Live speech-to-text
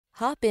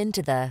Hop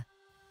into the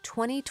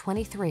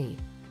 2023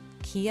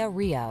 Kia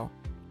Rio.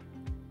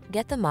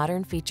 Get the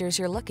modern features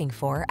you're looking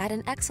for at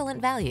an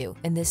excellent value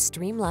in this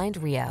streamlined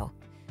Rio.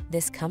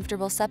 This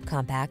comfortable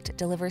subcompact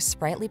delivers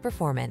sprightly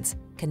performance,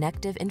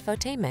 connective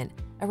infotainment,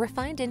 a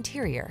refined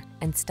interior,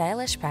 and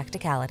stylish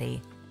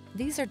practicality.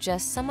 These are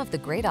just some of the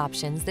great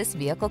options this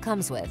vehicle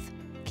comes with: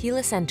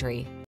 keyless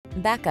entry,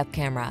 backup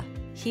camera,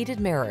 heated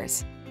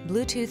mirrors,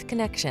 Bluetooth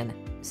connection,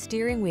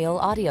 steering wheel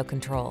audio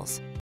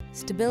controls,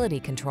 stability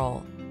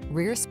control,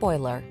 rear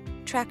spoiler,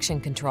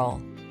 traction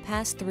control,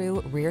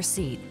 pass-through rear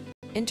seat,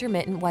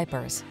 intermittent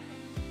wipers.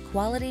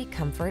 Quality,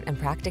 comfort, and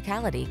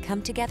practicality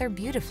come together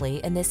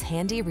beautifully in this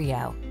handy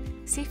Rio.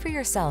 See for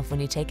yourself when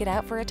you take it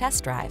out for a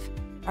test drive.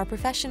 Our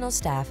professional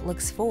staff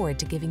looks forward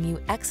to giving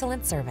you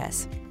excellent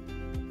service.